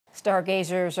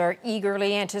Stargazers are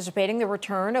eagerly anticipating the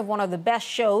return of one of the best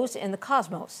shows in the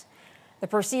cosmos. The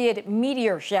Perseid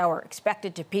meteor shower,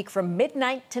 expected to peak from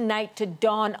midnight tonight to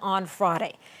dawn on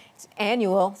Friday. It's an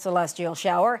annual celestial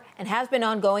shower and has been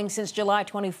ongoing since July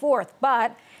 24th.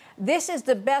 But this is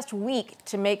the best week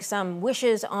to make some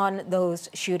wishes on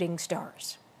those shooting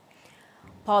stars.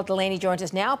 Paul Delaney joins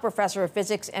us now, professor of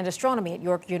physics and astronomy at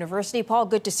York University. Paul,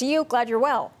 good to see you. Glad you're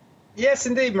well. Yes,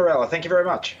 indeed, Morella. Thank you very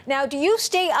much. Now, do you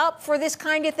stay up for this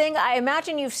kind of thing? I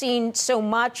imagine you've seen so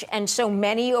much and so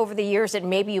many over the years that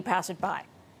maybe you pass it by.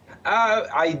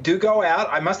 I do go out.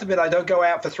 I must admit I don't go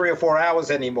out for 3 or 4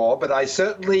 hours anymore, but I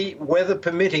certainly, weather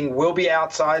permitting, will be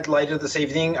outside later this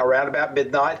evening around about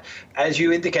midnight. As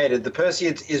you indicated, the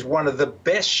Perseid is one of the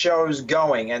best shows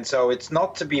going, and so it's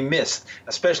not to be missed,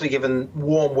 especially given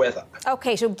warm weather.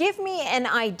 Okay, so give me an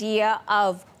idea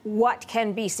of what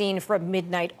can be seen from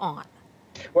midnight on.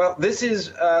 Well, this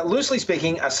is, loosely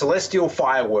speaking, a celestial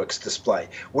fireworks display.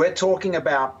 We're talking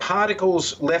about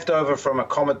particles left over from a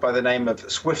comet by the name of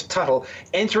Swift-Tuttle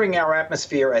entering our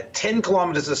atmosphere at 10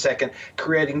 kilometers a second,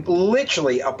 creating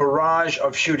literally a barrage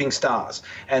of shooting stars.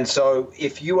 And so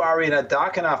if you are in a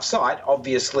dark enough site,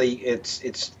 obviously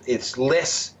it's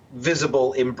less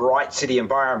visible in bright city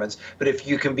environments, but if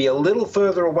you can be a little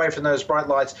further away from those bright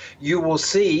lights, you will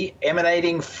see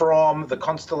emanating from the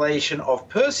constellation of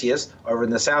Perseus over in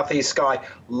the southeast sky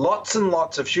lots and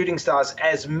lots of shooting stars,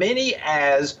 as many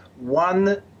as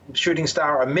one shooting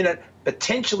star a minute,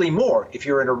 potentially more if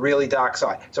you're in a really dark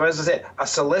site. So as I said, a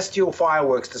celestial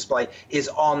fireworks display is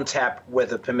on tap,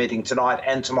 weather permitting, tonight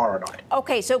and tomorrow night.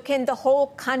 Okay, so can the whole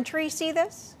country see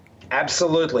this?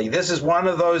 Absolutely. This is one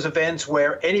of those events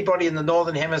where anybody in the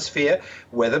Northern Hemisphere,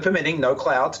 weather permitting, no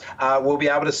clouds, will be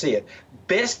able to see it.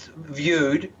 Best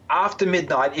viewed after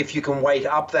midnight if you can wait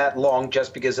up that long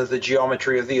just because of the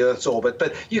geometry of the Earth's orbit.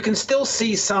 But you can still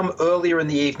see some earlier in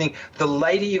the evening. The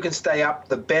later you can stay up,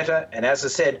 the better. And as I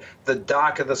said, the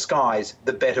darker the skies,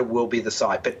 the better will be the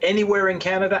sight. But anywhere in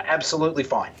Canada, absolutely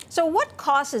fine. So what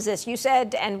causes this? You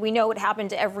said, and we know it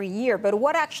happens every year, but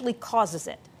what actually causes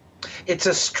it? It's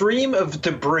a stream of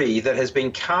debris that has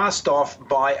been cast off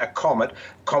by a comet.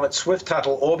 Comet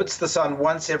Swift-Tuttle orbits the sun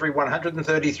once every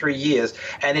 133 years,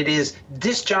 and it is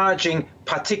discharging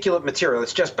particulate material.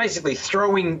 It's just basically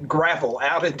throwing gravel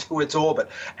out into its orbit.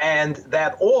 And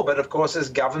that orbit, of course, is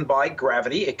governed by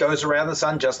gravity. It goes around the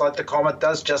sun just like the comet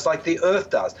does, just like the Earth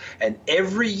does. And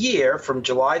every year from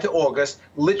July to August,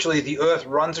 literally the Earth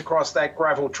runs across that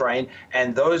gravel train,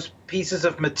 and those pieces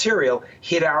of material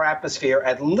hit our atmosphere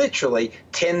at literally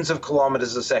tens of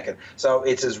kilometers a second. So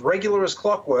it's as regular as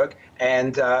clockwork,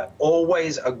 and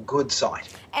always a good sight.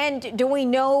 And do we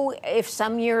know if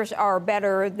some years are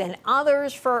better than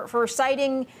others for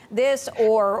sighting this,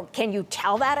 or can you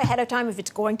tell that ahead of time if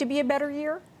it's going to be a better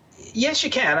year? Yes, you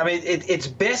can. I mean, it's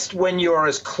best when you're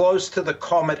as close to the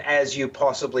comet as you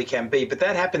possibly can be. But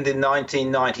that happened in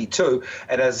 1992.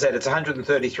 And as I said, it's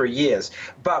 133 years.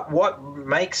 But what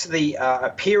makes the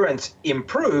appearance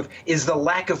improve is the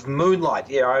lack of moonlight.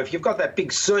 You know, if you've got that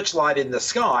big searchlight in the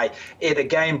sky, it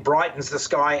again brightens the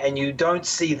sky and you don't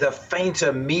see the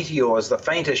fainter meteors, the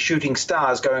fainter shooting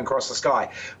stars going across the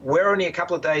sky. We're only a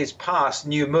couple of days past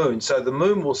new moon. So the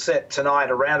moon will set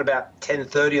tonight around about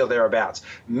 10:30 or thereabouts,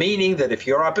 meaning that if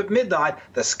you're up at midnight,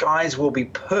 the skies will be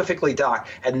perfectly dark,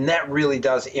 and that really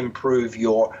does improve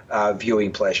your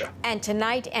viewing pleasure. And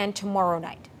tonight and tomorrow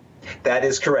night? That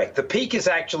is correct. The peak is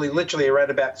actually literally around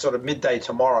about sort of midday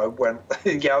tomorrow when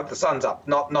the sun's up.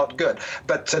 Not good.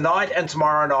 But tonight and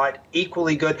tomorrow night,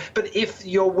 equally good. But if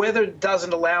your weather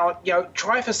doesn't allow it,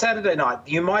 try for Saturday night.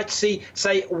 You might see,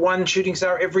 say, one shooting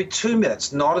star every 2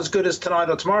 minutes. Not as good as tonight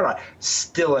or tomorrow night.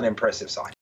 Still an impressive sight.